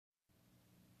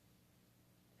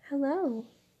Hello.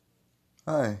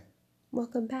 Hi.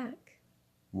 Welcome back.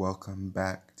 Welcome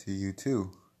back to you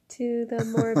too. To the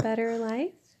More Better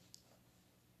Life.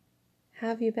 How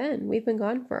have you been? We've been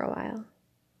gone for a while.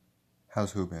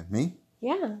 How's who been? Me?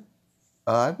 Yeah.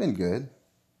 I've been good.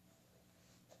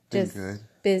 Just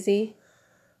busy.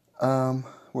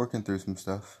 Working through some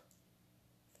stuff.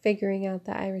 Figuring out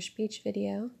the Irish Beach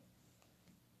video.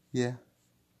 Yeah.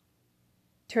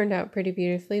 Turned out pretty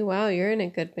beautifully. Wow, you're in a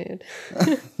good mood.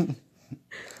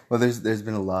 Well, there's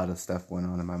been a lot of stuff going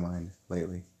on in my mind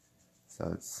lately.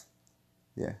 So it's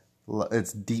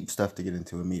deep stuff to get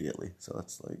into immediately. So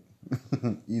let's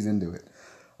ease into it.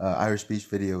 Irish Beach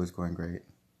video is going great.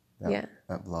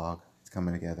 That vlog, it's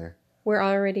coming together. We're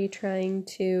already trying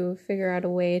to figure out a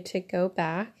way to go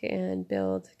back and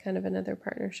build kind of another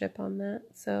partnership on that.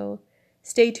 So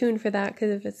stay tuned for that,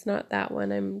 because if it's not that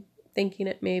one, I'm thinking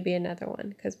it may be another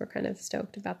one, because we're kind of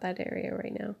stoked about that area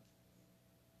right now.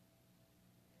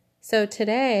 So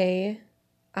today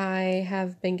I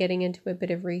have been getting into a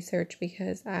bit of research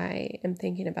because I am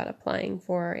thinking about applying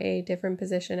for a different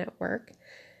position at work.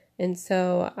 And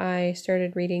so I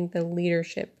started reading the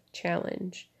Leadership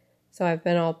Challenge. So I've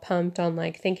been all pumped on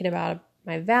thinking about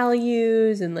my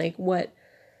values and what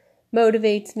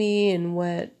motivates me and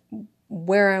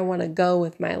where I want to go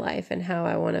with my life and how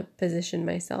I want to position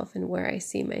myself and where I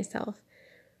see myself.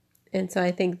 And so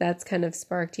I think that's kind of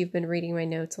sparked, you've been reading my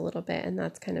notes a little bit, and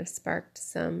that's kind of sparked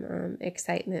some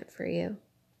excitement for you.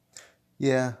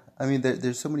 Yeah, I mean,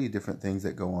 there's so many different things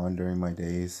that go on during my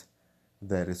days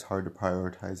that it's hard to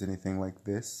prioritize anything like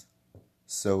this.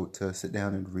 So to sit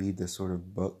down and read this sort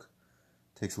of book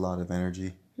takes a lot of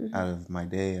energy out of my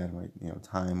day, out of my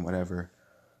time, whatever.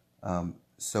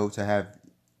 So to have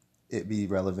it be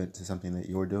relevant to something that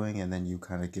you're doing, and then you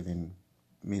kind of giving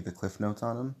me the cliff notes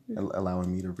on them,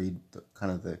 allowing me to read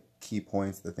the key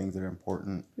points, the things that are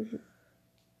important,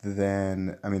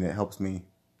 then, I mean, it helps me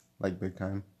big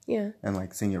time. Yeah.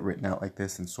 And seeing it written out like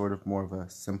this in sort of more of a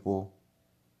simple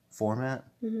format,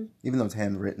 even though it's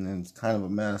handwritten and it's kind of a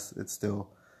mess,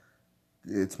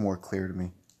 it's more clear to me.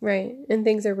 Right. And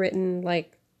things are written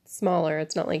smaller.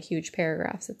 It's not huge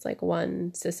paragraphs. It's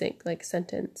one succinct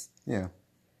sentence. Yeah.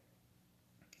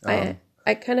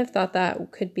 I kind of thought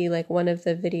that could be one of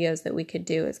the videos that we could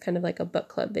do is kind of a book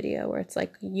club video where it's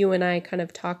you and I kind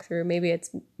of talk through, maybe it's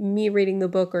me reading the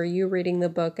book or you reading the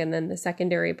book, and then the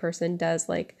secondary person does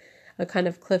a kind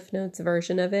of Cliff Notes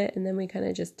version of it, and then we kind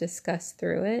of just discuss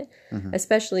through it.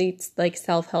 Especially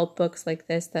self-help books like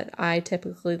this that I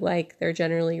typically like. They're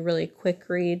generally really quick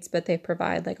reads, but they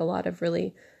provide a lot of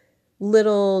really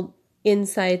little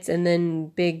insights and then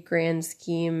big grand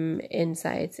scheme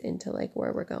insights into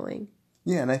where we're going.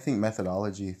 Yeah, and I think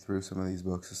methodology through some of these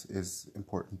books is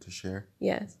important to share.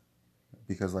 Yes.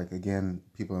 Because again,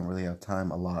 people don't really have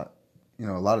time a lot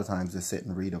of times to sit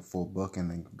and read a full book and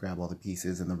then grab all the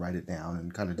pieces and then write it down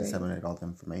and kind of disseminate all the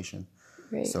information.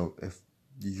 Right. So if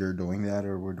you're doing that,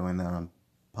 or we're doing that on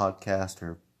podcast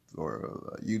or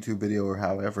a YouTube video or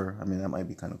however, I mean, that might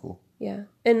be kind of cool. Yeah.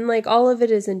 And all of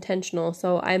it is intentional.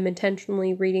 So I'm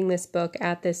intentionally reading this book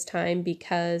at this time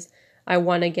because I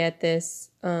want to get this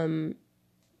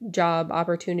job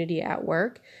opportunity at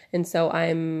work. And so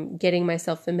I'm getting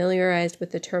myself familiarized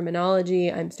with the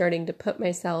terminology. I'm starting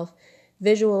to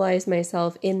visualize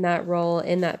myself in that role,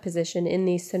 in that position, in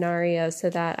these scenarios, so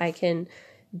that I can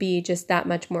be just that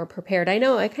much more prepared. I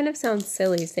know it kind of sounds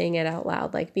silly saying it out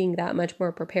loud, being that much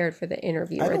more prepared for the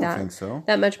interview. I don't think so.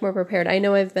 That much more prepared. I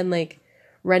know I've been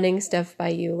running stuff by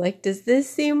you. Does this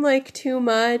seem too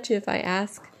much if I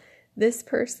ask this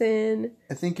person?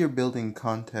 I think you're building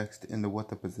context into what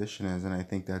the position is, and I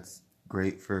think that's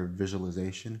great for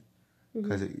visualization,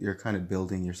 because you're kind of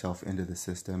building yourself into the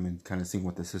system and kind of seeing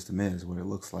what the system is, what it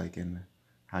looks like, and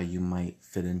how you might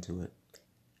fit into it.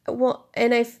 Well,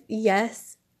 and I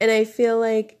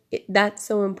feel that's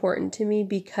so important to me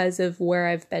because of where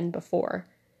I've been before.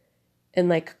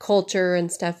 And culture and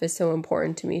stuff is so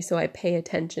important to me, so I pay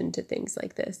attention to things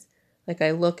like this.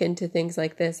 I look into things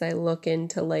like this. I look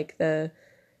into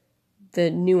the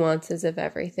nuances of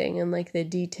everything and the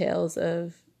details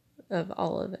of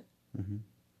all of it.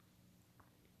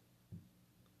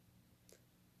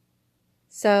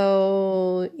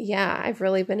 So yeah, I've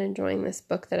really been enjoying this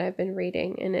book that I've been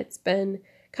reading, and it's been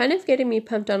kind of getting me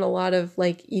pumped on a lot of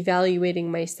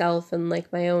evaluating myself and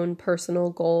my own personal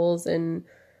goals and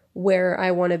where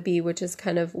I want to be, which is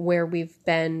kind of where we've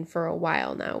been for a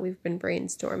while now. We've been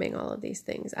brainstorming all of these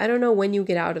things. I don't know when you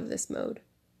get out of this mode.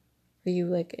 Are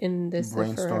you in this forever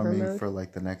mode? Brainstorming for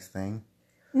the next thing?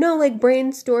 No, like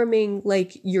brainstorming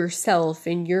like yourself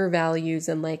and your values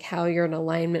and like how you're in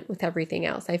alignment with everything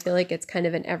else. I feel like it's kind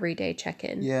of an everyday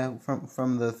check-in. Yeah,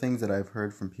 from the things that I've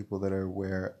heard from people that are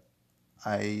where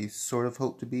I sort of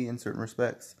hope to be in certain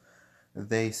respects,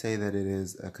 they say that it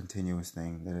is a continuous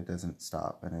thing, that it doesn't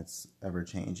stop and it's ever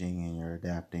changing and you're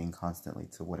adapting constantly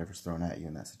to whatever's thrown at you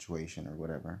in that situation or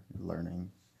whatever, you're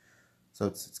learning. So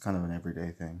it's kind of an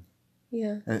everyday thing.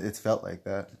 Yeah. And it's felt like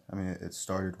that. I mean, it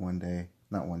started one day,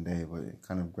 not one day, but it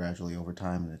kind of gradually over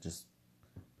time, and it just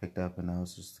picked up, and now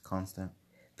it's just constant.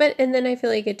 But, and then I feel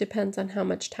like it depends on how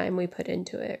much time we put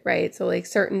into it, right? So like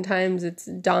certain times it's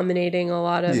dominating a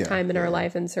lot of time in our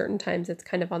life, and certain times it's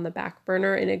kind of on the back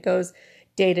burner, and it goes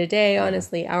day to day,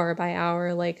 honestly, hour by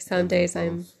hour. Like some days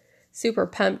I'm super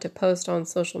pumped to post on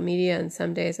social media, and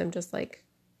some days I'm just like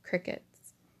crickets.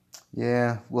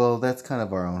 Yeah, well, that's kind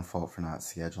of our own fault for not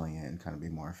scheduling it and kind of be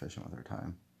more efficient with our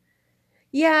time.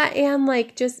 Yeah, and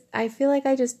like just I feel like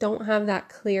I just don't have that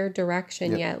clear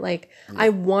direction yet. Like I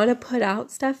want to put out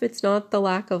stuff. It's not the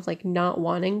lack of like not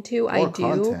wanting to. I do.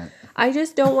 Content. I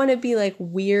just don't want to be like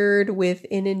weird with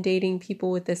inundating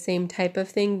people with the same type of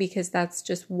thing, because that's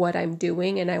just what I'm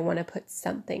doing and I want to put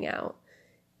something out,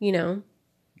 you know?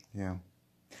 Yeah.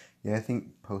 Yeah, I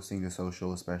think posting to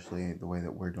social, especially the way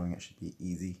that we're doing it, should be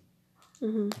easy.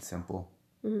 And simple,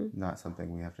 not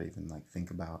something we have to even like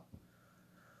think about.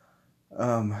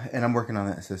 And I'm working on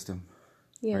that system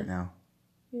right now.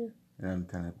 Yeah, and I'm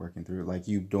kind of working through it. Like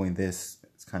you doing this,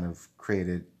 it's kind of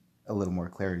created a little more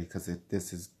clarity, because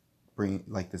this is bringing,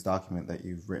 like this document that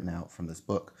you've written out from this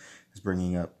book is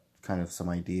bringing up kind of some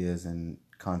ideas and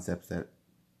concepts that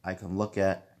I can look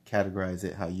at, categorize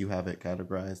it how you have it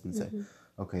categorized, and say,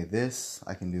 okay, this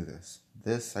I can do this.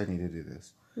 This I need to do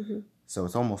this. So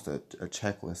it's almost a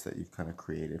checklist that you've kind of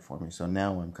created for me. So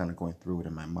now I'm kind of going through it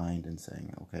in my mind and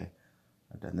saying, okay,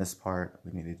 I've done this part.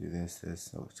 We need to do this.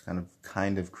 So it's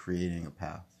kind of creating a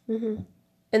path. And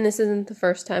this isn't the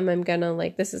first time I'm gonna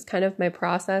like, this is kind of my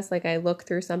process. Like I look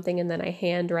through something and then I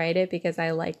handwrite it, because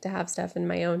I like to have stuff in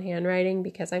my own handwriting,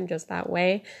 because I'm just that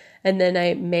way. And then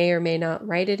I may or may not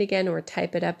write it again or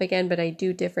type it up again, but I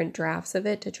do different drafts of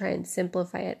it to try and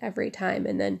simplify it every time.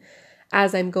 And then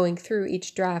as I'm going through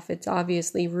each draft, it's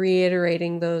obviously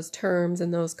reiterating those terms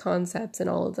and those concepts and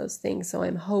all of those things. So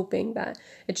I'm hoping that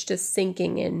it's just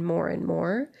sinking in more and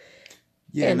more.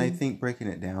 Yeah, and I think breaking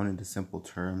it down into simple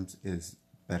terms is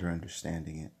better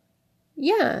understanding it.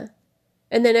 Yeah.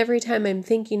 And then every time I'm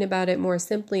thinking about it more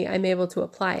simply, I'm able to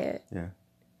apply it. Yeah.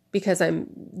 Because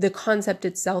the concept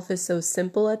itself is so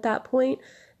simple at that point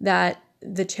that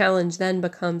the challenge then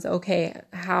becomes, okay,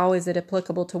 how is it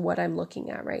applicable to what I'm looking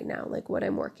at right now? Like what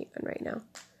I'm working on right now.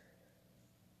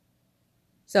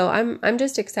 So I'm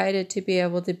just excited to be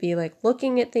able to be like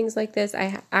looking at things like this.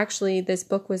 This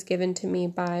book was given to me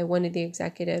by one of the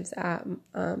executives at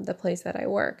the place that I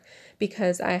work,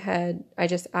 because I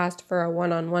just asked for a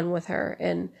one-on-one with her,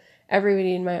 and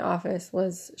everybody in my office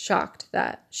was shocked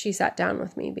that she sat down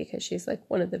with me, because she's like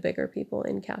one of the bigger people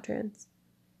in Caltrans.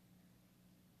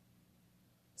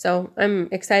 So I'm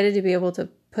excited to be able to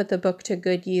put the book to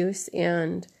good use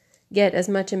and get as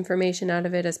much information out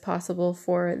of it as possible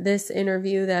for this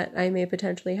interview that I may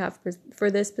potentially have for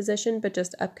this position, but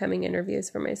just upcoming interviews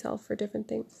for myself for different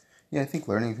things. Yeah, I think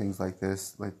learning things like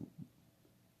this, like,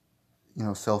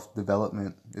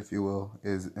 self-development, if you will,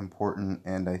 is important.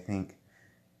 And I think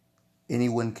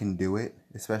anyone can do it,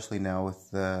 especially now with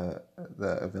the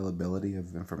availability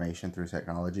of information through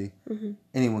technology.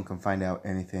 Anyone can find out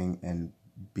anything and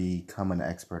become an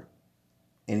expert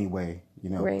anyway,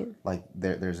 Right. Like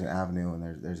there's an avenue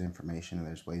and there's information and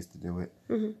there's ways to do it.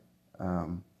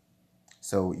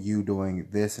 So you doing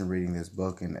this and reading this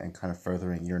book and kind of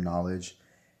furthering your knowledge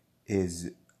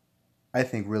is, I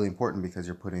think, really important, because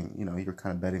you're putting, you're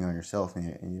kind of betting on yourself,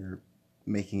 and you're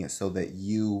making it so that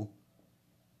you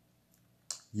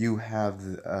have,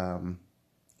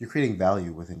 you're creating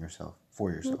value within yourself,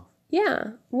 for yourself.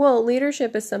 Yeah. Well,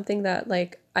 leadership is something that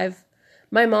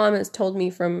my mom has told me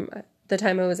from the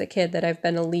time I was a kid that I've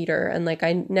been a leader, and like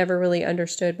I never really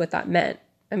understood what that meant.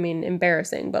 I mean,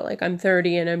 embarrassing, but like I'm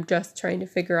 30 and I'm just trying to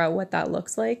figure out what that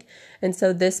looks like. And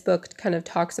so this book kind of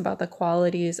talks about the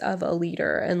qualities of a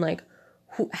leader and like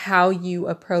how you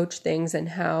approach things and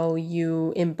how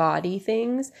you embody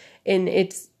things. And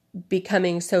it's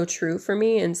becoming so true for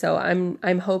me. And so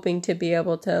I'm hoping to be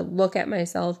able to look at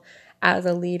myself as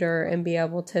a leader and be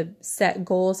able to set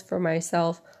goals for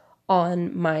myself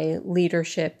on my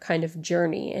leadership kind of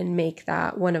journey and make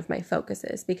that one of my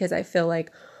focuses, because I feel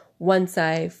like once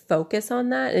I focus on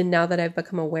that, and now that I've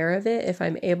become aware of it, if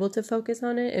I'm able to focus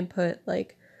on it and put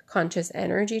like conscious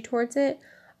energy towards it,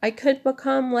 I could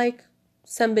become like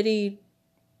somebody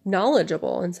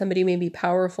knowledgeable and somebody maybe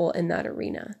powerful in that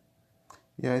arena.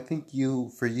 Yeah, I think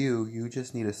for you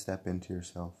just need to step into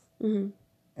yourself. Mm-hmm.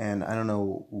 And I don't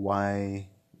know why,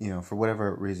 for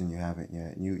whatever reason you haven't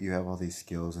yet. You have all these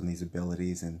skills and these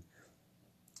abilities and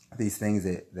these things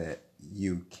that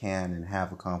you can and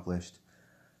have accomplished.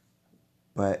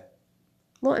 But...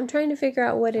 Well, I'm trying to figure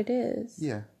out what it is.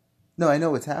 Yeah. No, I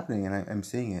know what's happening, and I'm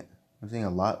seeing it. I'm seeing a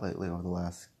lot lately over the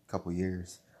last couple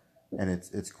years. And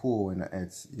it's cool, and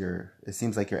it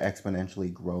seems like you're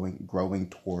exponentially growing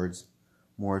towards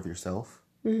more of yourself.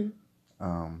 Mm-hmm.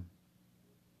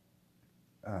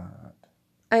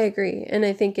 I agree, and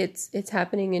I think it's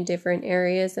happening in different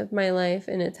areas of my life,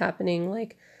 and it's happening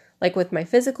like with my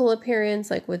physical appearance,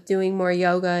 like with doing more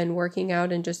yoga and working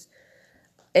out, and just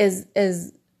as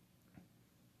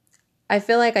I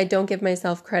feel like I don't give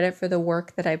myself credit for the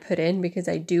work that I put in, because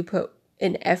I do put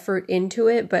an effort into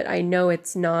it, but I know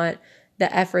it's not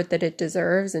the effort that it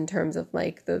deserves in terms of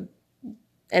like the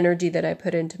energy that I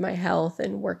put into my health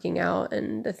and working out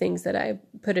and the things that I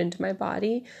put into my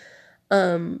body.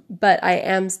 But I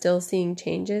am still seeing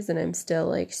changes, and I'm still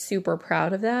like super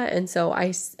proud of that. And so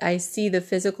I see the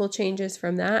physical changes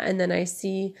from that. And then I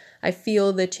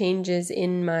feel the changes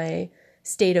in my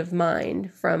state of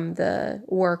mind from the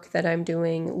work that I'm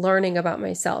doing, learning about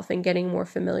myself and getting more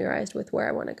familiarized with where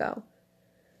I want to go.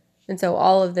 And so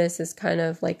all of this is kind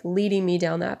of like leading me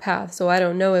down that path. So I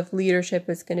don't know if leadership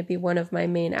is going to be one of my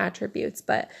main attributes,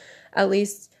 but at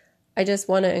least I just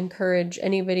want to encourage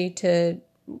anybody to,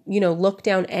 look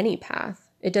down any path.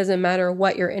 It doesn't matter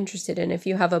what you're interested in. If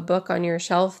you have a book on your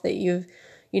shelf that you've,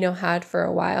 had for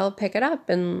a while, pick it up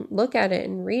and look at it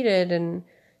and read it and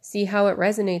see how it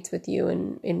resonates with you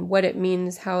and what it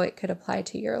means, how it could apply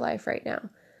to your life right now.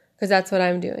 Because that's what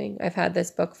I'm doing. I've had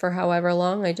this book for however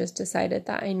long. I just decided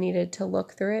that I needed to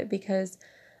look through it because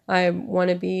I want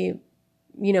to be,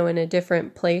 in a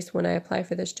different place when I apply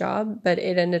for this job. But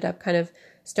it ended up kind of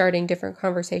starting different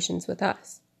conversations with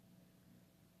us.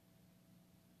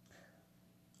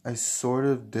 I sort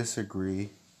of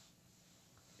disagree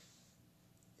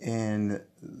in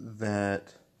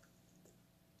that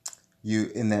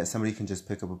somebody can just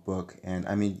pick up a book and,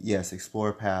 I mean, yes, explore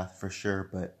a path for sure,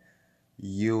 but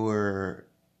you're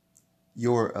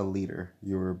a leader.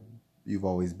 You've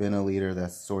always been a leader.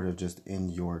 That's sort of just in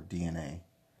your DNA.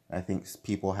 I think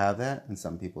people have that and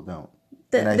some people don't.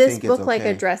 This book like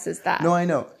addresses that. No, I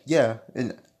know. Yeah.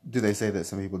 And do they say that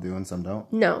some people do and some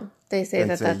don't? No, they say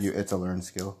that's it's a learned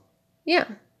skill. Yeah.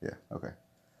 Yeah. Okay.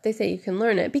 They say you can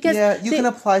learn it because you can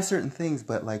apply certain things,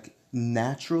 but like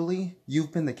naturally,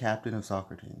 you've been the captain of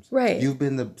soccer teams. Right. You've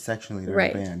been the section leader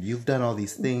of the band. You've done all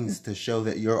these things to show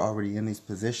that you're already in these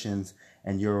positions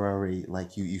and you're already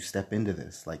like you step into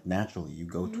this like naturally. You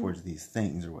go towards these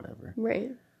things or whatever.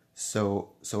 Right. So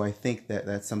I think that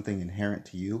that's something inherent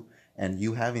to you, and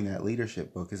you having that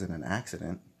leadership book isn't an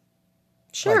accident.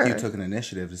 Sure. Like you took an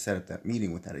initiative to set up that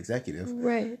meeting with that executive.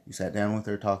 Right. You sat down with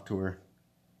her, talked to her,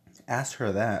 asked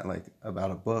her that, like,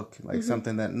 about a book, like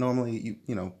something that normally,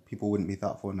 people wouldn't be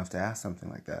thoughtful enough to ask something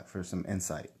like that for some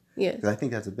insight. Yeah. Because I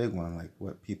think that's a big one, like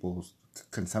what people's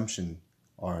consumption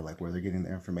are, like where they're getting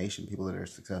their information, people that are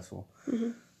successful.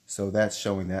 Mm-hmm. So that's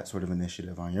showing that sort of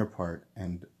initiative on your part.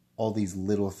 And all these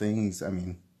little things, I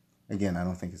mean, again, I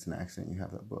don't think it's an accident you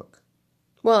have that book.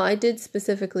 Well, I did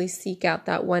specifically seek out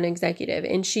that one executive,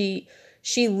 and she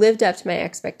lived up to my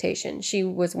expectation. She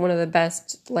was one of the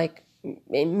best, like,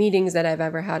 meetings that I've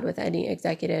ever had with any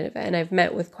executive, and I've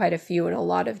met with quite a few in a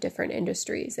lot of different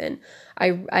industries, and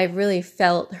I really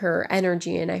felt her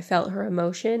energy and I felt her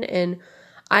emotion, and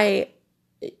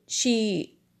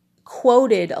she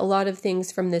quoted a lot of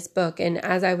things from this book, and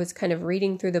as I was kind of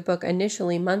reading through the book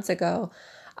initially months ago,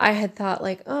 I had thought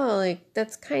like, oh, like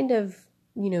that's kind of,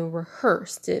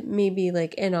 rehearsed. It may be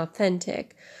like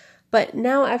inauthentic. But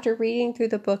now after reading through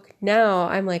the book now,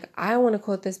 I'm like, I want to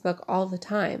quote this book all the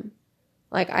time.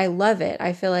 Like, I love it.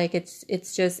 I feel like it's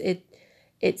just,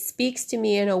 it speaks to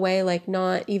me in a way like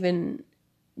not even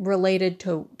related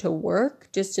to work,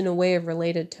 just in a way of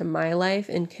related to my life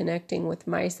and connecting with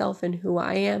myself and who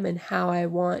I am and how I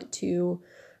want to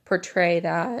portray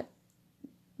that,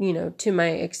 to my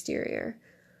exterior.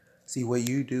 See, what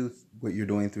you're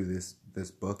doing through this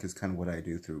book is kind of what I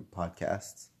do through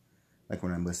podcasts. Like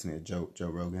when I'm listening to Joe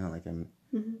Rogan, like I'm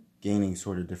gaining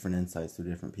sort of different insights through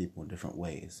different people in different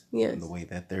ways. Yes. And the way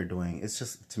that they're doing, it's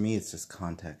just, to me, it's just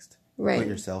context. Right. Put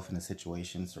yourself in a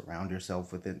situation, surround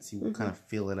yourself with it, see what kind of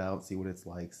feel it out, see what it's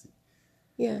like.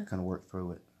 Kind of work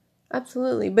through it.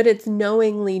 Absolutely. But it's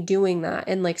knowingly doing that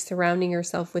and like surrounding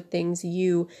yourself with things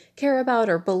you care about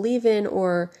or believe in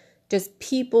or just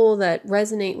people that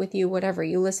resonate with you, whatever.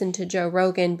 You listen to Joe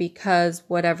Rogan because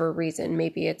whatever reason.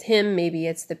 Maybe it's him, maybe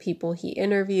it's the people he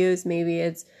interviews, maybe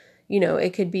it's,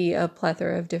 it could be a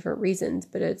plethora of different reasons.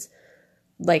 But it's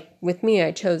like with me,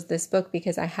 I chose this book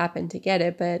because I happened to get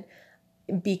it, but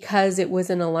because it was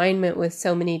in alignment with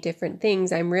so many different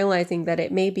things, I'm realizing that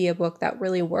it may be a book that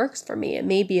really works for me. It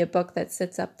may be a book that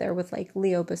sits up there with like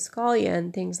Leo Buscaglia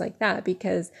and things like that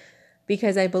because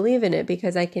I believe in it,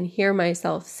 because I can hear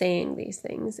myself saying these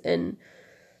things. And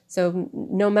so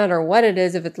no matter what it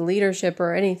is, if it's leadership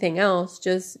or anything else,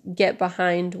 just get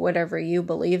behind whatever you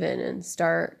believe in and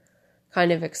start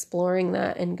kind of exploring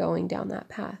that and going down that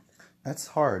path. That's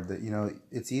hard. That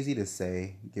it's easy to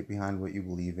say, get behind what you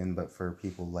believe in, but for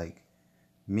people like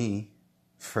me,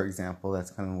 for example, that's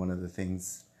kind of one of the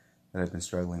things that I've been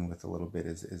struggling with a little bit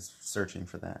is searching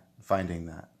for that, finding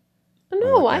that.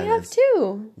 No, I have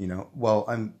too. Well,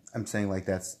 I'm saying like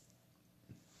that's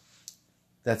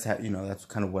how, that's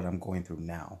kind of what I'm going through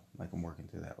now. Like I'm working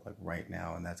through that like right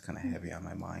now, and that's kind of heavy on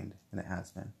my mind, and it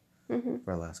has been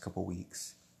for the last couple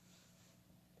weeks.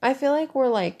 I feel like we're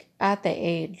like at the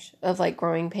age of like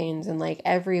growing pains in like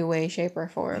every way, shape, or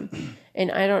form. And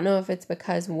I don't know if it's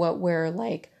because what we're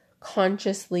like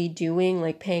consciously doing,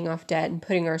 like paying off debt and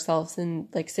putting ourselves in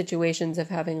like situations of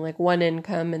having like one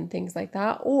income and things like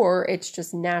that, or it's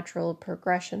just natural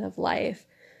progression of life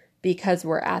because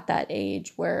we're at that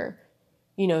age where,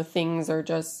 things are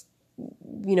just,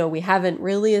 we haven't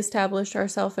really established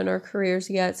ourselves in our careers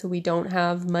yet. So we don't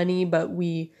have money, but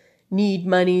we need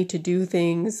money to do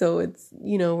things. So it's,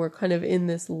 we're kind of in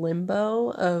this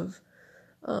limbo of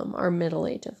our middle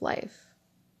age of life.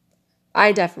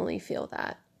 I definitely feel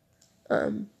that.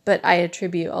 But I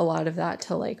attribute a lot of that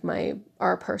to like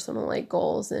our personal like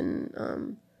goals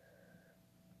and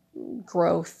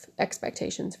growth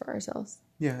expectations for ourselves.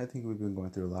 Yeah, I think we've been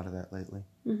going through a lot of that lately.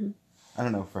 Mm-hmm. I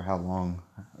don't know for how long,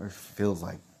 or feels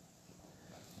like,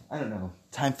 I don't know.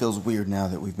 Time feels weird now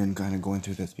that we've been kind of going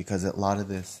through this, because a lot of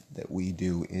this that we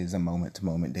do is a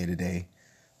moment-to-moment, day-to-day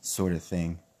sort of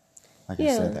thing. Like I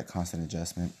said, that constant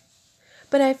adjustment.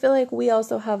 But I feel like we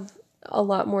also have a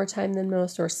lot more time than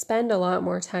most, or spend a lot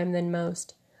more time than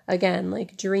most. Again,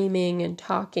 like dreaming and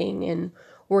talking and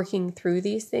working through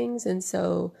these things. And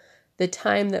so the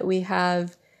time that we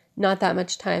have, not that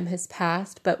much time has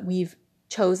passed, but we've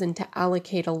chosen to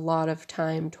allocate a lot of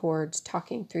time towards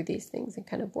talking through these things and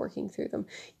kind of working through them.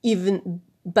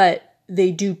 But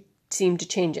they do seem to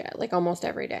change it like almost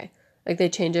every day. Like they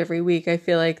change every week. I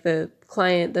feel like the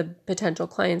potential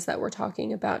clients that we're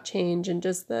talking about change, and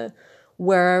just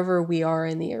wherever we are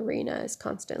in the arena is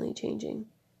constantly changing.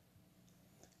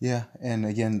 Yeah. And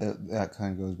again, that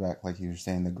kind of goes back, like you were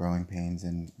saying, the growing pains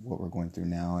and what we're going through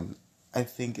now. And I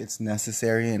think it's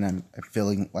necessary, and I'm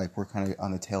feeling like we're kind of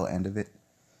on the tail end of it.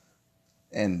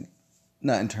 And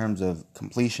not in terms of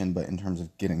completion, but in terms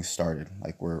of getting started.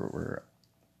 Like we're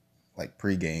like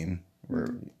pre-game.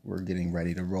 We're getting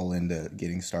ready to roll into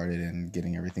getting started and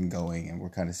getting everything going, and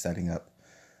we're kind of setting up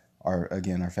our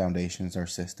foundations, our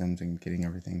systems, and getting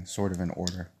everything sort of in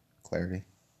order, clarity.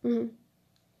 Mm-hmm.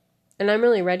 And I'm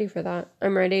really ready for that.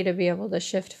 I'm ready to be able to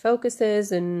shift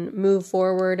focuses and move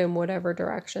forward in whatever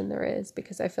direction there is,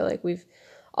 because I feel like we've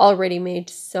already made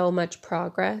so much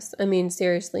progress. I mean,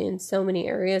 seriously, in so many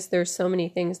areas, there's so many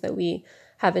things that we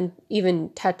haven't even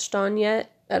touched on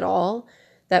yet at all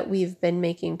that we've been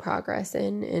making progress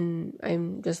in, and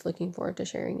I'm just looking forward to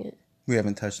sharing it. We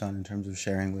haven't touched on in terms of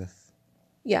sharing with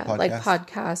podcasts? Like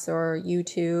podcasts or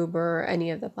YouTube or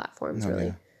any of the platforms, really.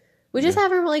 Yeah. We just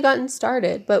haven't really gotten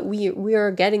started, but we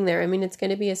are getting there. I mean, it's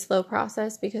going to be a slow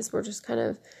process because we're just kind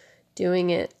of doing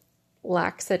it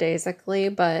lackadaisically,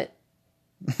 but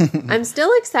I'm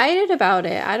still excited about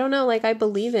it. I don't know, like I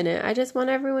believe in it. I just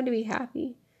want everyone to be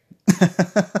happy.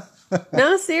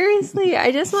 No, seriously.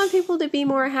 I just want people to be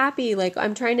more happy. Like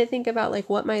I'm trying to think about like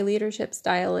what my leadership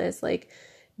style is. Like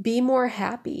be more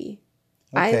happy.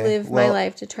 Okay. I live my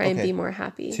life to try and be more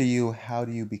happy. To you, how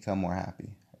do you become more happy?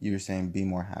 You're saying be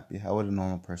more happy. How would a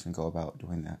normal person go about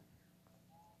doing that?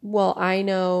 Well, I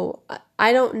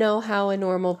don't know how a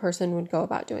normal person would go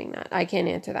about doing that. I can't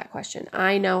answer that question.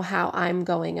 I know how I'm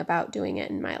going about doing it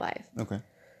in my life. Okay.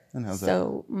 And how's that?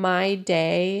 So my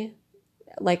day,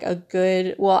 like I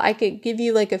could give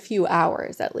you like a few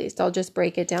hours at least. I'll just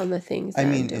break it down the things that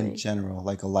I'm doing. In general,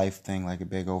 like a life thing, like a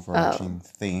big overarching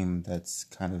theme that's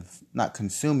kind of not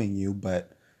consuming you,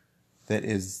 but that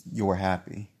is you're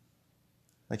happy.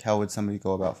 Like how would somebody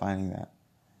go about finding that?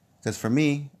 Because for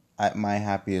me, my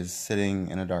happy is sitting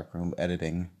in a dark room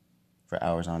editing for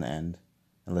hours on end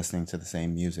and listening to the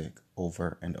same music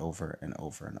over and over and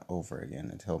over and over again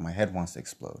until my head wants to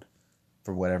explode.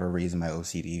 for whatever reason, my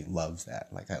OCD loves that.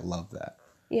 Like, I love that.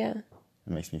 Yeah.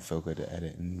 It makes me feel good to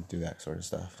edit and do that sort of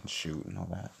stuff and shoot and all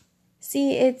that.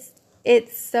 See, it's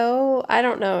so, I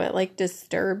don't know, it like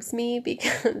disturbs me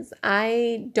because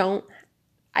I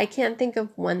can't think of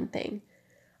one thing.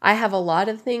 I have a lot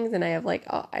of things, and I have like,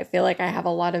 I feel like I have a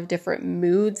lot of different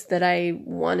moods that I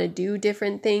want to do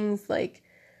different things, like,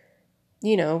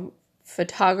 you know,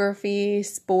 photography,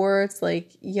 sports,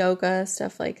 like yoga,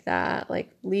 stuff like that,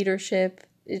 like leadership.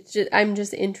 It's just, I'm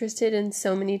just interested in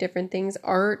so many different things,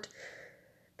 art,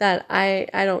 that I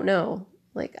don't know.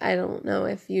 Like, I don't know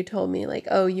if you told me like,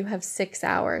 oh, you have 6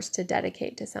 hours to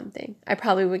dedicate to something, I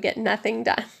probably would get nothing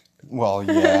done. Well,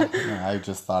 yeah, I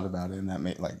just thought about it, and that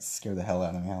made like scare the hell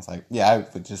out of me. I was like, yeah, I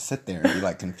would just sit there and be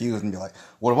like confused and be like,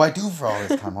 what do I do for all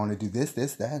this time? I want to do this,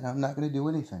 that, and I'm not going to do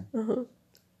anything.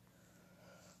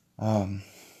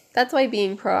 That's why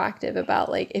being proactive about,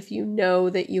 like, if you know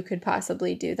that you could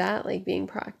possibly do that, like being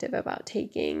proactive about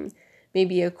taking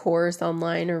maybe a course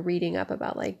online or reading up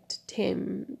about like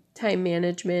time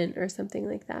management or something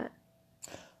like that.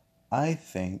 I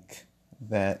think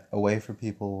that a way for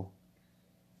people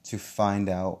to find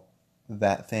out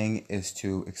that thing is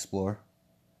to explore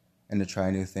and to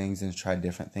try new things and to try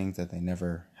different things that they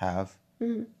never have.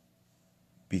 Mm-hmm.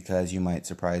 Because you might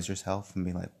surprise yourself and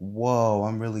be like, whoa,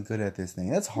 I'm really good at this thing.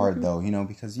 That's hard though,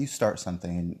 because you start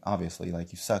something and obviously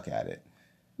like you suck at it.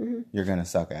 You're going to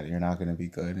suck at it. You're not going to be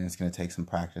good, and it's going to take some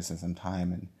practice and some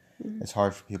time, and it's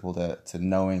hard for people to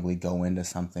knowingly go into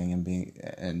something and be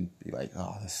like,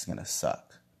 oh, this is going to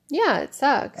suck. Yeah, it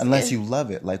sucks. Unless you love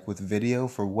it. Like with video,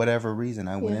 for whatever reason,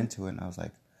 I went into it and I was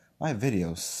like, my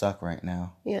videos suck right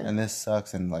now. Yeah. And this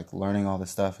sucks, and like learning all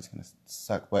this stuff is going to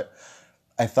suck. But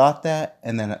I thought that,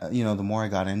 and then, the more I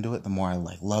got into it, the more I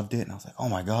like loved it. And I was like, oh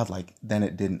my God, like then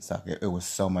it didn't suck. It was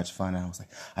so much fun. And I was like,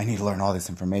 I need to learn all this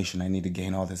information. I need to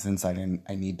gain all this insight, and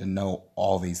I need to know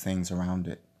all these things around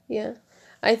it. Yeah.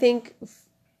 I think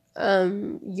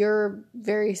you're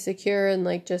very secure in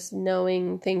like just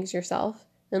knowing things yourself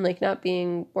and like not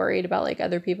being worried about like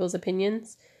other people's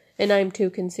opinions. And I'm too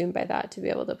consumed by that to be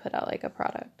able to put out like a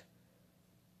product.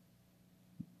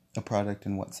 A product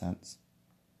in what sense?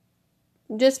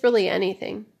 Just really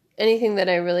anything. Anything that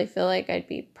I really feel like I'd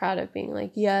be proud of being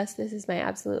like, yes, this is my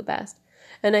absolute best.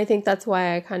 And I think that's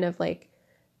why I kind of like,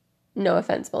 no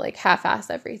offense, but like half-ass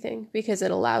everything, because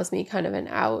it allows me kind of an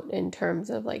out in terms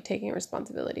of like taking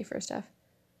responsibility for stuff.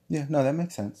 Yeah, no, that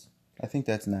makes sense. I think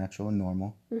that's natural and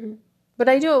normal. Mm-hmm. But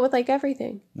I do it with like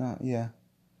everything. No, yeah.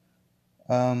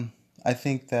 I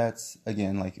think that's,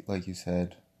 again, like you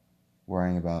said,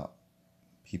 worrying about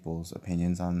people's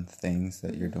opinions on things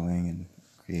that you're doing and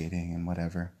creating and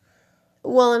whatever.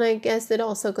 Well, and I guess it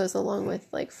also goes along with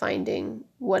like finding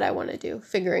what I want to do,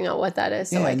 figuring out what that is,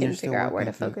 so I can figure out where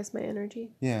to focus my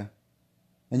energy. Yeah.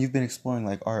 And you've been exploring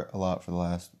like art a lot for the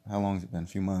last, how long has it been? A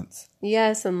few months.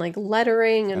 Yes, and like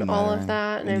lettering and all of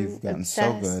that. And you've gotten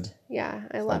obsessed. so good. Yeah,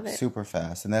 I love it. Super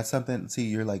fast. And that's something, see,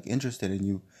 you're like interested, and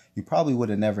you probably would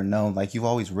have never known. Like you've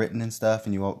always written and stuff,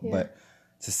 and but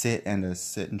to sit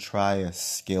and try a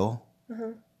skill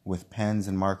with pens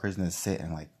and markers, and to sit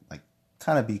and like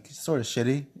kind of be sort of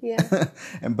shitty. Yeah.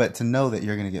 But to know that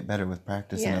you're going to get better with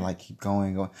practice and to like keep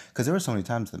going. Because there were so many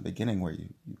times in the beginning where you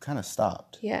kind of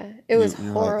stopped. Yeah. It was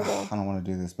horrible. Like, I don't want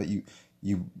to do this. But you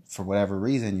for whatever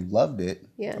reason, you loved it.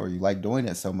 Yeah. Or you liked doing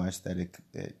it so much that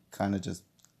it kind of just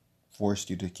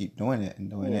forced you to keep doing it and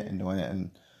doing it and doing it.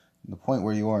 And the point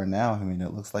where you are now, I mean,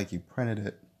 it looks like you printed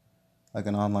it like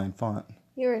an online font.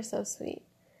 You were so sweet.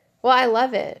 Well, I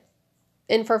love it.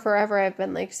 And for forever, I've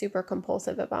been like super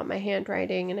compulsive about my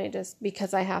handwriting. And I just,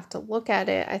 because I have to look at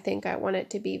it, I think I want it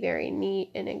to be very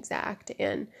neat and exact.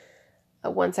 And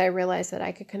once I realized that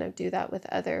I could kind of do that with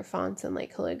other fonts and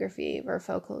like calligraphy or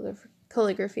faux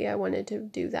calligraphy, I wanted to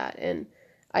do that. And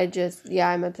I just,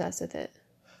 I'm obsessed with it.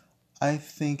 I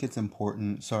think it's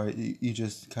important. Sorry, you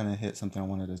just kind of hit something I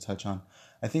wanted to touch on.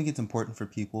 I think it's important for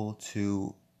people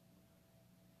to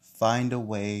find a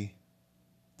way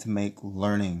to make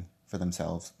learning for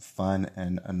themselves fun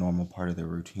and a normal part of their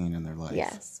routine in their life.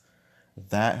 Yes.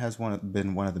 That has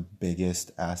been one of the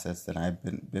biggest assets that I've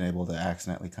been able to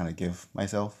accidentally kind of give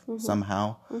myself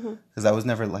somehow. Because I was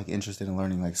never like interested in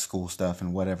learning like school stuff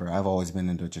and whatever. I've always been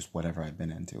into just whatever I've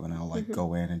been into, and I'll like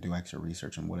go in and do extra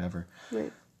research and whatever.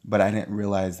 Right. But I didn't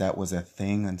realize that was a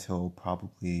thing until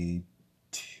probably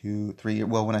 2-3 years.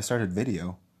 Well, when I started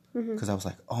video. Because I was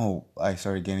like, I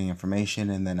started gaining information,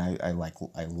 and then I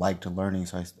liked learning,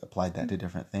 so I applied that to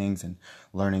different things, and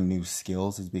learning new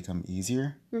skills has become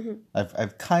easier.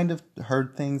 I've kind of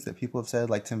heard things that people have said,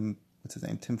 like Tim, what's his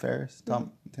name, Tim Ferriss,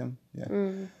 Tim,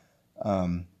 yeah,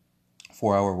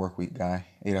 4-hour work week guy,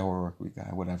 8-hour work week guy,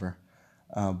 whatever.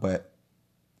 But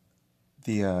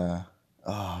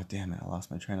oh, damn it, I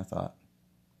lost my train of thought.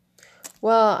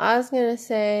 Well, I was going to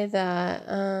say that,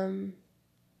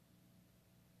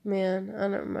 man, I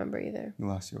don't remember either. You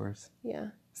lost yours? Yeah.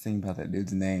 Thinking about that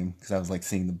dude's name because I was like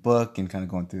seeing the book and kind of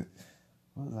going through.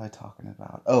 What was I talking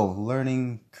about? Oh,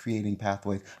 learning, creating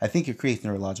pathways. I think it creates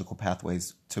neurological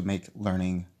pathways to make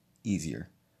learning easier.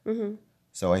 Mm-hmm.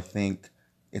 So I think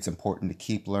it's important to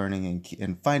keep learning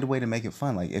and find a way to make it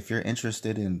fun. Like if you're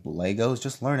interested in Legos,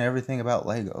 just learn everything about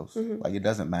Legos. Mm-hmm. Like it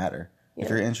doesn't matter. Yeah. If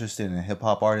you're interested in a hip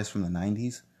hop artist from the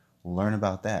 90s, learn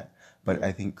about that. But mm-hmm.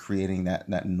 I think creating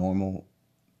that normal,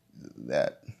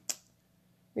 that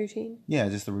routine. Yeah,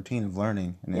 just the routine of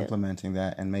learning and implementing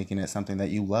that and making it something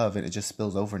that you love, and it just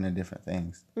spills over into different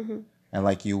things. Mm-hmm. And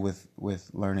like you with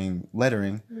learning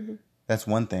lettering, mm-hmm. that's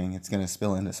one thing. It's going to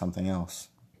spill into something else.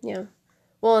 Yeah.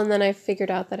 Well, and then I figured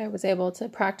out that I was able to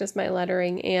practice my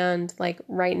lettering and like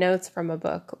write notes from a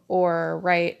book or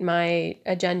write my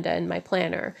agenda in my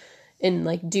planner and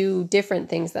like do different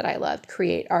things that I loved,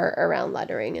 create art around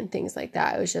lettering and things like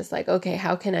that. It was just like, okay,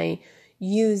 how can I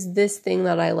use this thing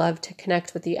that I love to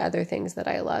connect with the other things that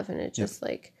I love? And it just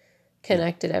like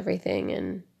connected everything.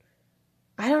 And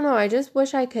I don't know, I just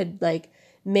wish I could like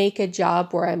make a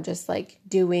job where I'm just like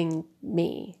doing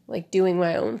me, like doing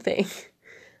my own thing.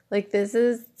 Like this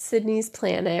is Sydney's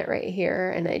planet right here.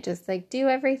 And I just like do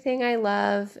everything I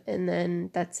love. And then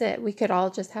that's it. We could all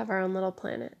just have our own little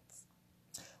planets.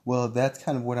 Well, that's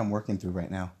kind of what I'm working through right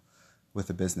now with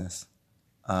the business.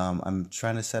 I'm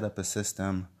trying to set up a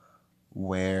system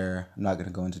where I'm not going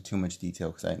to go into too much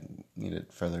detail because I need to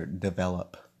further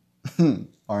develop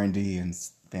R&D and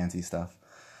fancy stuff.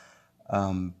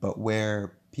 But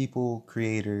where people,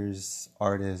 creators,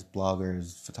 artists,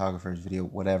 bloggers, photographers, video,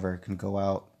 whatever, can go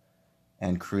out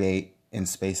and create in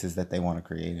spaces that they want to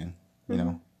create in, you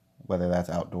know, whether that's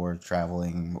outdoor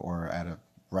traveling or at a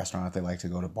restaurant if they like to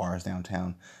go to bars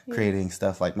downtown, creating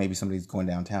stuff like maybe somebody's going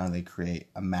downtown and they create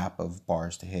a map of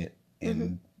bars to hit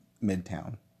in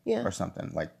Midtown. Or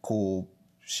something like cool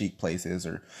chic places,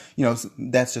 or you know,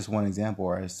 that's just one example.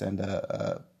 Or I send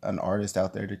an artist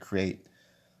out there to create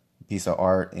a piece of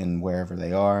art in wherever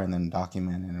they are, and then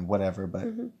document it and whatever. But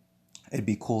it'd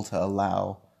be cool to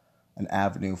allow an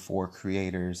avenue for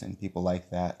creators and people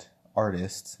like that,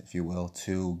 artists, if you will,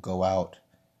 to go out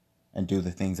and do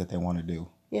the things that they want to do.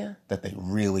 Yeah, that they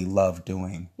really love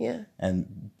doing. Yeah,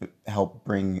 and help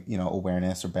bring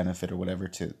awareness or benefit or whatever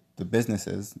to the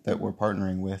businesses that we're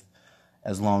partnering with,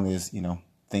 as long as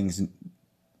things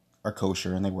are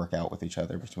kosher and they work out with each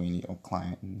other between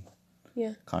client and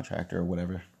contractor or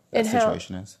whatever that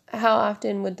situation is. How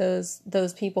often would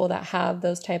those people that have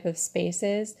those type of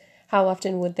spaces, how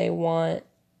often would they want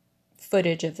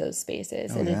footage of those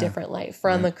spaces in a different light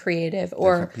from a creative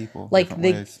or people, like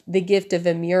the gift of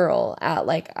a mural at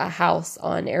like a house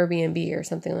on Airbnb or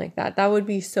something like that? That would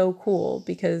be so cool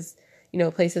because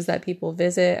places that people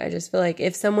visit. I just feel like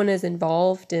if someone is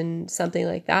involved in something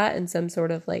like that and some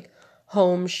sort of like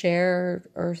home share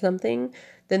or something,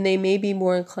 then they may be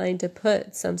more inclined to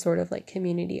put some sort of like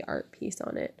community art piece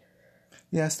on it.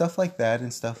 Yeah, stuff like that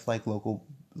and stuff like local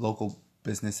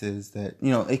businesses that,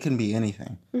 it can be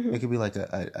anything. It could be like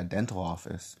a dental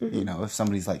office, if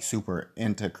somebody's like super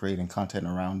into creating content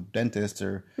around dentists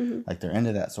or like they're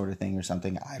into that sort of thing or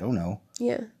something. I don't know.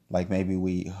 Yeah. Like maybe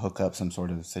we hook up some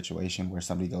sort of situation where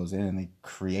somebody goes in and they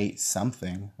create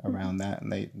something around that,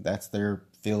 and that's their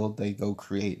field. They go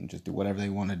create and just do whatever they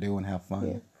want to do and have fun.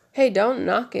 Yeah. Hey, don't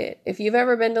knock it. If you've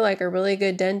ever been to like a really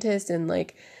good dentist and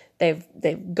like they've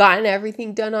gotten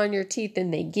everything done on your teeth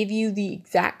and they give you the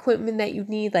exact equipment that you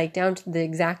need, like down to the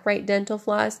exact right dental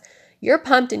floss, you're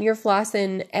pumped and you're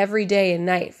flossing every day and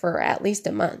night for at least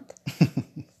a month.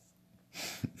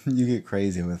 You get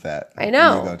crazy with that. I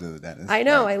know. When you go to the dentist. I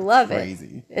know. I love it.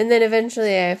 And then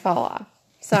eventually I fall off.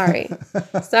 Sorry.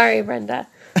 Sorry, Brenda.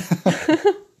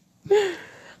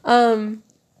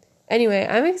 Anyway,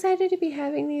 I'm excited to be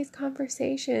having these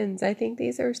conversations. I think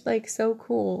these are like so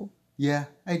cool. Yeah,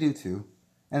 I do too.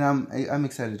 And I'm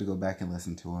excited to go back and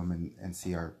listen to them and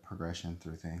see our progression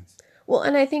through things. Well,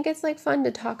 and I think it's like fun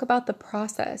to talk about the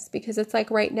process because it's like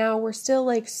right now we're still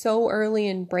like so early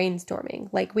in brainstorming.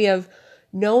 Like we have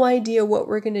no idea what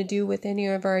we're going to do with any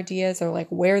of our ideas or like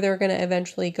where they're going to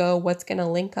eventually go, what's going to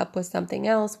link up with something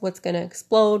else, what's going to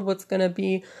explode, what's going to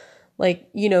be like,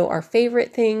 our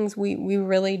favorite things. We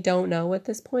really don't know at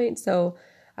this point. So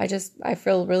I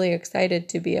feel really excited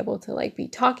to be able to like be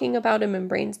talking about them and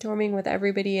brainstorming with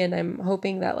everybody. And I'm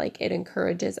hoping that like it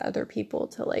encourages other people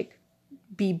to like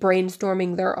be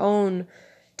brainstorming their own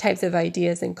types of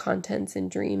ideas and contents and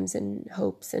dreams and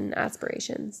hopes and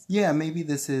aspirations. Yeah, maybe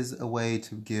this is a way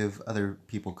to give other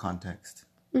people context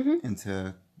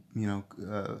into,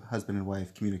 husband and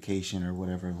wife communication or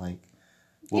whatever, like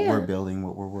what we're building,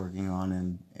 what we're working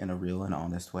on in a real and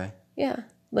honest way. Yeah.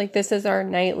 Like this is our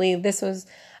nightly,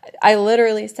 I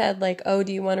literally said like, oh,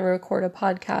 do you want to record a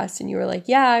podcast? And you were like,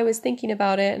 yeah, I was thinking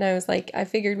about it. And I was like, I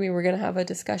figured we were going to have a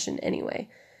discussion anyway.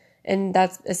 And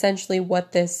that's essentially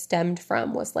what this stemmed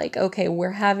from, was like, okay,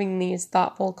 we're having these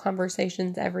thoughtful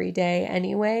conversations every day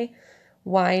anyway.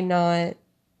 Why not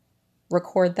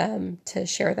record them to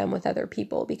share them with other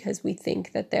people? Because we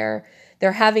think that they're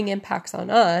having impacts on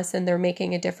us and they're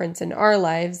making a difference in our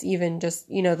lives, even just,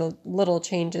 the little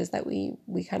changes that we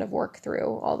kind of work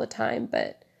through all the time.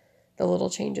 But the little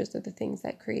changes are the things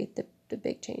that create the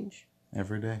big change.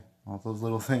 Every day, all those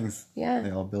little things. Yeah.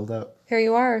 They all build up. Here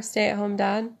you are, stay-at-home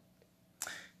dad.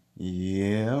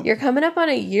 Yeah. You're coming up on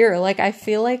a year. Like, I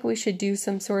feel like we should do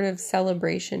some sort of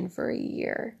celebration for a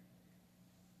year.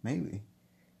 Maybe.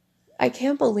 I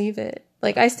can't believe it.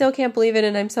 Like, I still can't believe it,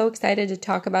 and I'm so excited to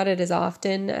talk about it as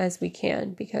often as we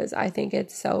can, because I think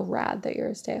it's so rad that you're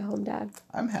a stay-at-home dad.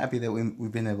 I'm happy that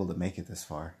we've been able to make it this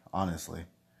far, honestly.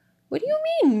 What do you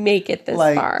mean, make it this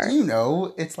far?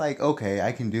 It's like, okay,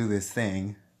 I can do this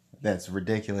thing that's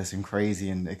ridiculous and crazy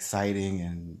and exciting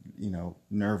and,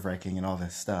 nerve-wracking and all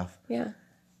this stuff. Yeah.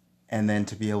 And then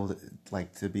to be able to,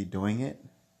 to be doing it.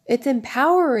 It's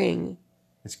empowering.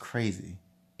 It's crazy.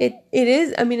 It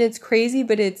is. I mean, it's crazy,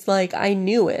 but it's like, I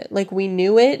knew it. Like, we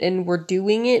knew it and we're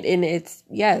doing it, and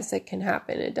yes, it can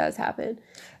happen. It does happen.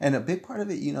 And a big part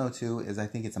of it, too, is I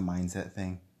think it's a mindset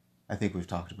thing. I think we've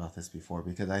talked about this before,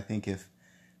 because I think if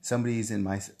somebody's in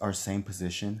our same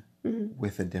position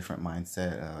with a different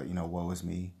mindset, woe is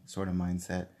me sort of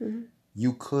mindset,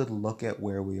 you could look at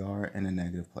where we are in a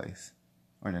negative place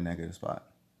or in a negative spot.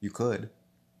 You could.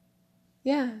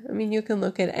 Yeah. I mean, you can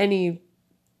look at any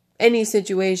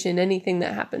situation, anything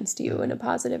that happens to you in a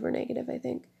positive or negative, I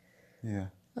think. Yeah.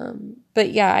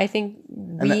 But yeah, I think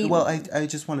I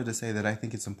just wanted to say that I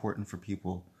think it's important for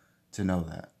people to know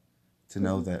that. To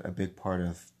know that a big part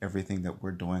of everything that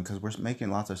we're doing, because we're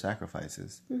making lots of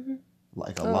sacrifices.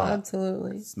 Like a lot.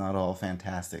 Absolutely. It's not all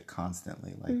fantastic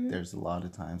constantly. Like there's a lot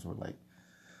of times where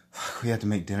we have to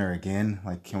make dinner again.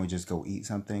 Like, can we just go eat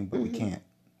something? But we can't.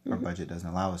 Our budget doesn't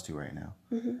allow us to right now.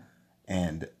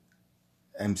 And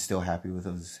I'm still happy with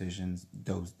those decisions,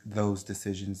 those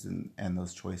decisions and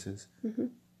those choices.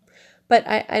 But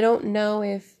I don't know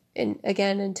if, and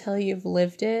again, until you've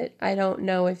lived it, I don't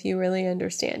know if you really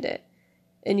understand it.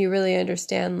 And you really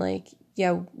understand, like,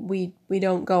 yeah, we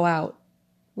don't go out.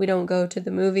 We don't go to the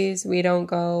movies. We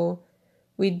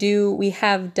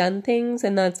have done things,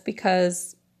 and that's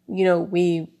because,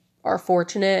 we are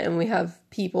fortunate and we have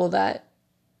people that,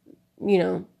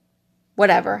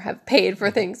 whatever, have paid for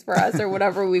things for us or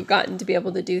whatever, we've gotten to be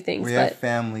able to do things. We have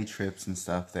family trips and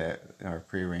stuff that are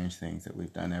prearranged things that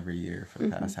we've done every year for the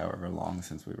past however long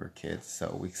since we were kids.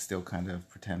 So we still kind of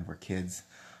pretend we're kids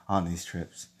on these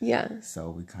trips. Yeah. So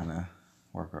we kind of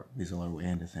weasel our way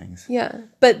into things. Yeah.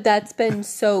 But that's been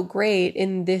so great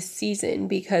in this season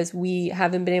because we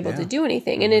haven't been able to do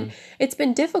anything. And it's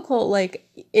been difficult,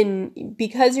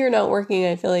 because you're not working,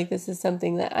 I feel like this is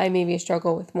something that I maybe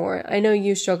struggle with more. I know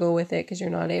you struggle with it because you're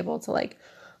not able to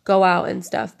go out and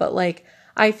stuff. But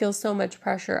I feel so much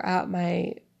pressure at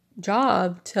my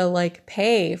job to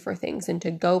pay for things and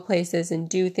to go places and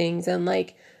do things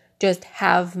and just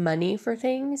have money for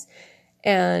things.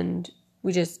 And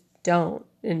we just don't.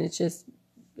 And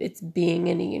it's being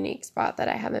in a unique spot that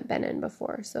I haven't been in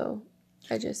before. So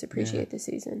I just appreciate the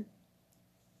season.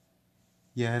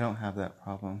 Yeah, I don't have that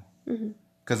problem.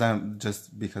 Because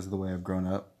because of the way I've grown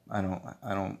up, I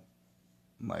don't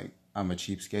I'm a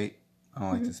cheapskate. I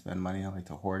don't like to spend money. I like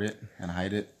to hoard it and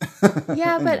hide it.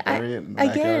 Yeah, but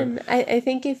I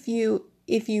think if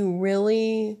you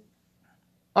really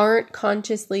aren't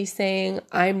consciously saying,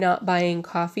 I'm not buying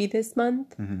coffee this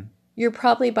month, you're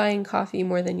probably buying coffee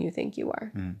more than you think you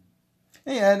are.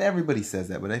 Yeah, and everybody says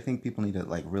that, but I think people need to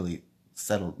really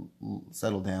settle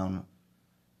down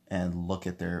and look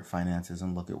at their finances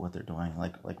and look at what they're doing.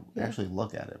 Actually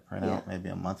look at it. Print out maybe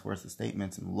a month's worth of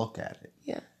statements and look at it.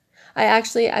 Yeah.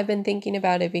 I've been thinking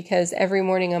about it because every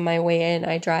morning on my way in,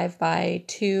 I drive by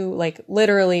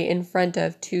literally in front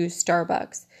of 2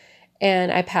 Starbucks.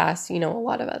 And I pass, a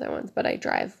lot of other ones, but I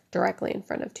drive directly in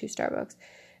front of 2 Starbucks.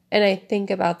 And I think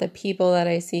about the people that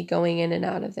I see going in and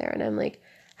out of there. And I'm like,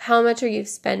 how much are you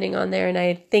spending on there? And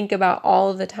I think about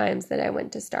all of the times that I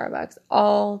went to Starbucks,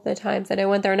 all the times that I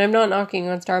went there. And I'm not knocking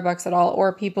on Starbucks at all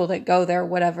or people that go there,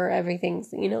 whatever,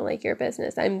 everything's, like your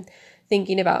business. I'm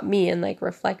thinking about me and like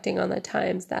reflecting on the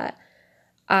times that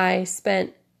I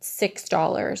spent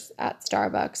 $6 at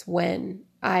Starbucks when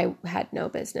I had no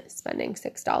business spending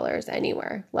 $6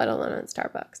 anywhere, let alone on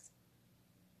Starbucks.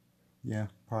 Yeah,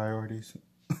 priorities.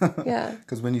 Yeah.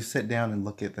 Because when you sit down and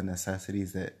look at the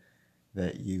necessities that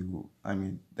you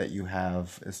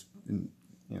have,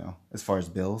 as far as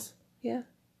bills, yeah,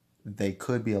 they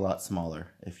could be a lot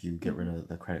smaller if you get rid of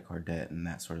the credit card debt and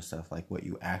that sort of stuff. Like what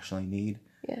you actually need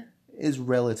is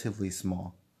relatively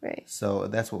small. Right. So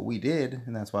that's what we did,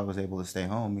 and that's why I was able to stay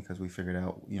home, because we figured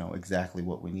out, exactly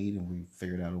what we need, and we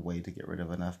figured out a way to get rid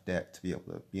of enough debt to be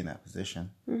able to be in that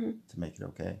position to make it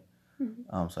okay.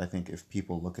 So I think if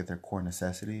people look at their core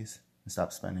necessities and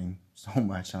stop spending so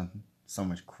much on so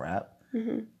much crap,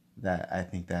 that I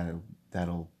think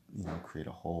that'll create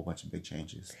a whole bunch of big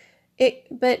changes.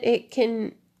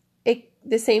 The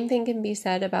same thing can be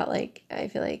said about, like, I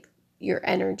feel like your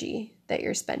energy that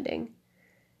you're spending.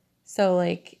 So,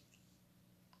 like,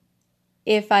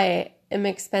 if I am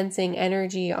expensing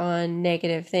energy on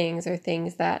negative things or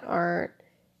things that aren't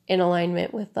in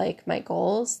alignment with, like, my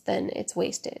goals, then it's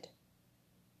wasted.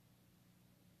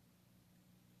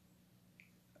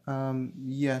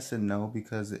 Yes and no,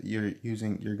 because you're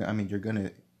going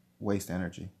to waste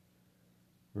energy,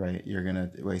 right? You're going to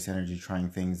waste energy trying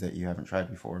things that you haven't tried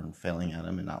before and failing at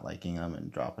them and not liking them and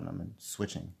dropping them and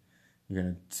switching. You're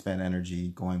going to spend energy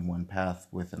going one path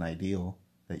with an ideal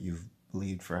that you've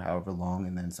believed for however long,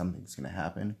 and then something's going to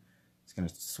happen. It's going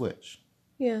to switch.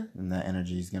 Yeah. And that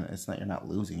energy is you're not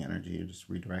losing energy, you're just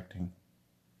redirecting.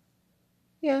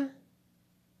 Yeah.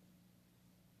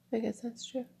 I guess that's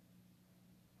true.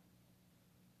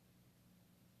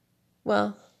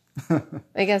 Well,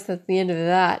 I guess that's the end of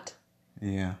that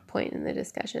point in the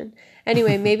discussion.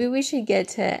 Anyway, maybe we should get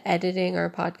to editing our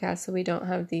podcast so we don't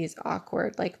have these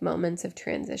awkward, like, moments of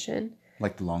transition.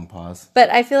 Like the long pause.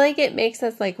 But I feel like it makes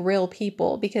us, like, real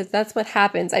people, because that's what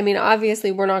happens. I mean,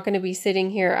 obviously, we're not going to be sitting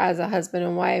here as a husband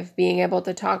and wife being able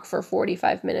to talk for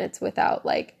 45 minutes without,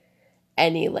 like,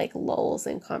 any, like, lulls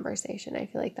in conversation. I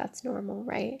feel like that's normal,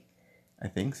 right? I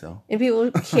think so. And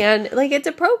people can, like, it's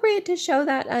appropriate to show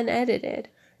that unedited.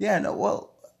 Yeah, no,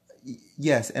 well,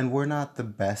 yes, and we're not the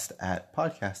best at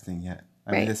podcasting yet.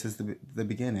 I mean, this is the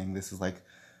beginning. This is like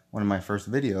one of my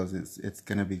first videos. It's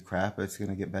going to be crap. It's going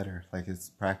to get better. Like, it's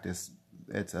practice.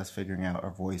 It's us figuring out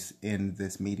our voice in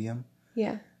this medium.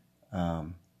 Yeah.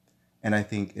 And I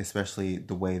think especially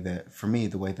the way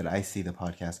that I see the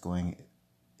podcast going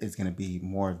is going to be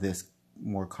more of this,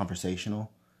 more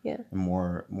conversational. Yeah. And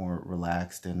more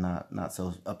relaxed and not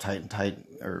so uptight and tight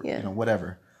or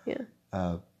whatever.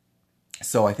 Yeah.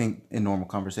 So I think in normal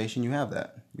conversation you have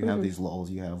that. You have these lulls,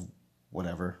 you have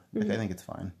whatever. Like, I think it's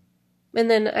fine. And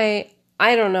then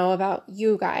I don't know about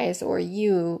you guys or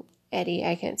you, Eddie.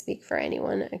 I can't speak for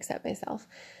anyone except myself.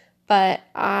 But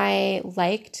I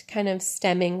liked kind of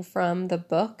stemming from the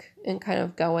book and kind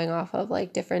of going off of,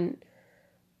 like, different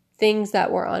things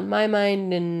that were on my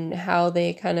mind and how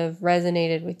they kind of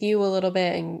resonated with you a little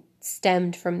bit, and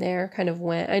stemmed from there, kind of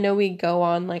went. I know we go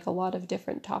on, like, a lot of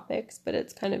different topics, but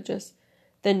it's kind of just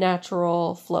the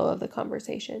natural flow of the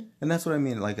conversation. And that's what I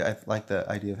mean. Like, I like the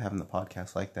idea of having the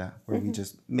podcast like that, where we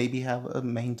just maybe have a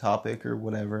main topic or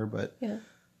whatever, but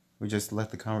we just let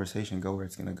the conversation go where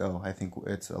it's going to go. I think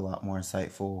it's a lot more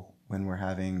insightful when we're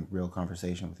having real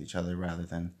conversation with each other rather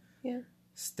than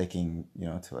sticking,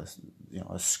 to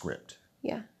a script.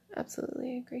 Yeah,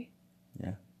 absolutely agree.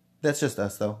 Yeah. That's just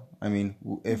us, though. I mean,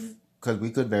 because we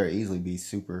could very easily be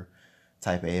super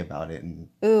type A about it. And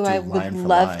I would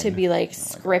love to be, like,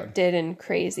 scripted and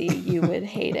crazy. You would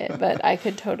hate it, but I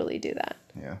could totally do that.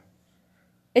 Yeah.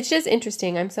 It's just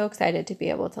interesting. I'm so excited to be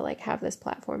able to, like, have this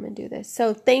platform and do this.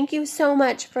 So thank you so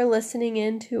much for listening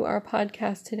in to our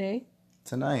podcast today.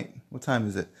 Tonight. What time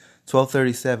is it?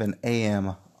 12:37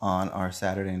 a.m. on our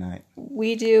Saturday night.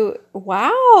 We do,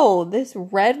 wow, this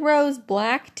Red Rose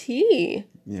black tea.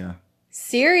 Yeah.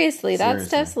 Seriously, that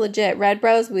stuff's legit. Red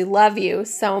Rose, we love you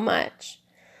so much.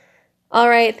 All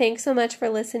right, thanks so much for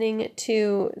listening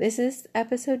to, this is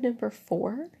episode number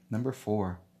 4? Number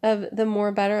 4. Of The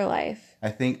More Better Life.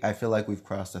 I feel like we've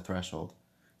crossed a threshold.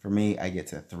 For me, I get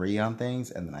to 3 on things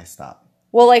and then I stop.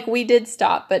 Well, like, we did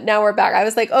stop, but now we're back. I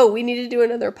was like, oh, we need to do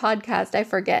another podcast. I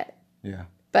forget. Yeah.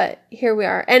 But here we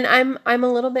are. And I'm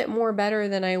a little bit more better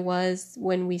than I was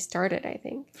when we started, I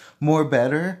think. More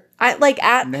better? At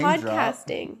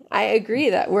podcasting. Drop. I agree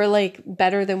that we're, like,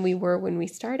 better than we were when we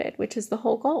started, which is the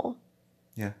whole goal.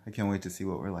 Yeah, I can't wait to see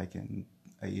what we're like in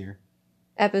a year.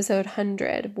 Episode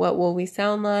 100. What will we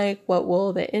sound like? What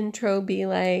will the intro be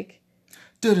like?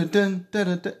 Dun, dun, dun,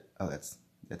 dun, dun. Oh, that's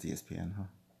ESPN, huh?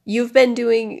 You've been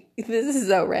doing, this is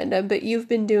so random, but you've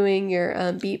been doing your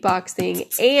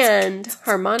beatboxing and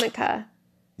harmonica.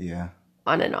 Yeah.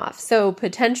 On and off. So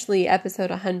potentially episode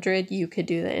 100, you could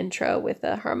do the intro with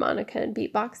the harmonica and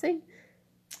beatboxing.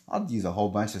 I'll use a whole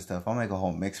bunch of stuff. I'll make a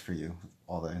whole mix for you.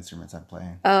 All the instruments I'm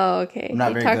playing. Oh, okay. I'm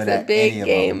not very good at any of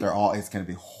them. They're all. It's gonna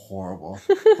be horrible,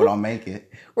 but I'll make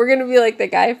it. We're gonna be like the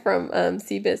guy from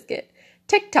Seabiscuit.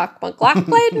 TikTok,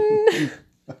 McLaughlin.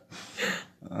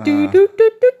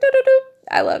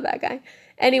 I love that guy.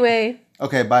 Anyway.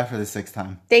 Okay, bye for the 6th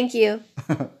time. Thank you.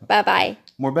 Bye-bye.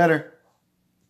 More better.